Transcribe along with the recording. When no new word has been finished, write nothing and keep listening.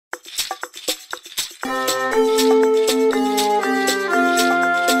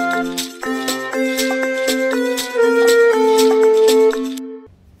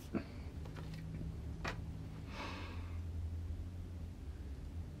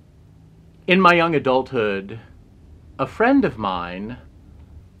In my young adulthood, a friend of mine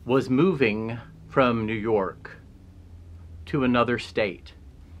was moving from New York to another state.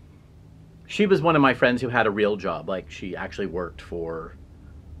 She was one of my friends who had a real job, like she actually worked for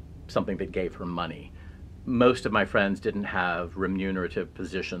something that gave her money. Most of my friends didn't have remunerative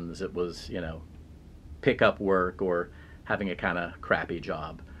positions. It was, you know, pick up work or having a kind of crappy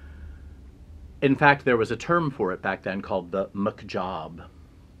job. In fact, there was a term for it back then called the McJob.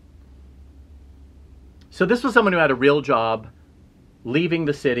 So this was someone who had a real job, leaving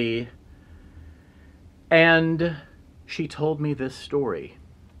the city, and she told me this story.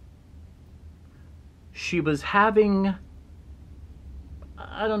 She was having,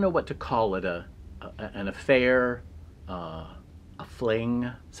 I don't know what to call it, an affair, a fling,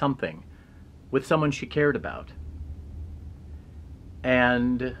 something, with someone she cared about.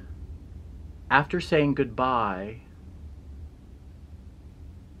 And after saying goodbye,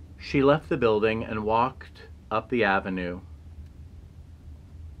 she left the building and walked up the avenue.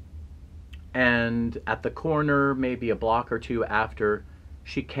 And at the corner, maybe a block or two after,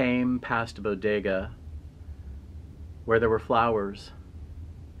 she came past a bodega where there were flowers.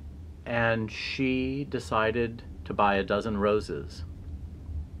 And she decided to buy a dozen roses.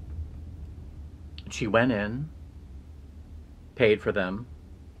 She went in, paid for them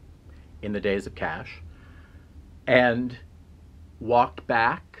in the days of cash, and walked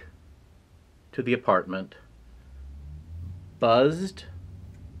back to the apartment, buzzed,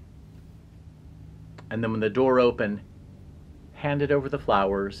 and then when the door opened, handed over the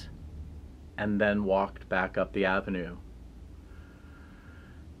flowers, and then walked back up the avenue.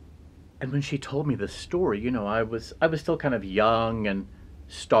 And when she told me this story, you know, I was still kind of young and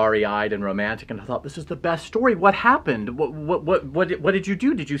starry-eyed and romantic, and I thought, this is the best story. What happened? What did you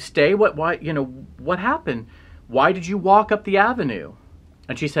do? Did you stay? Why, you know, what happened? Why did you walk up the avenue?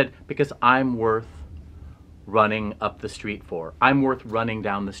 And she said, because I'm worth running up the street for. I'm worth running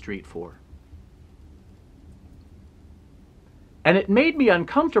down the street for. And it made me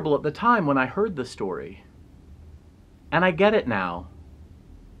uncomfortable at the time when I heard the story. And I get it now.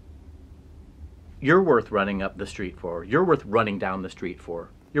 You're worth running up the street for. You're worth running down the street for.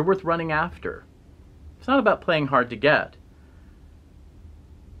 You're worth running after. It's not about playing hard to get.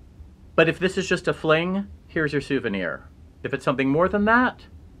 But if this is just a fling, here's your souvenir. If it's something more than that,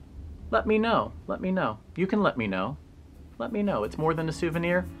 let me know. Let me know. You can let me know. Let me know. It's more than a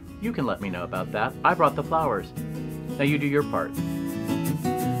souvenir. You can let me know about that. I brought the flowers. Now you do your part.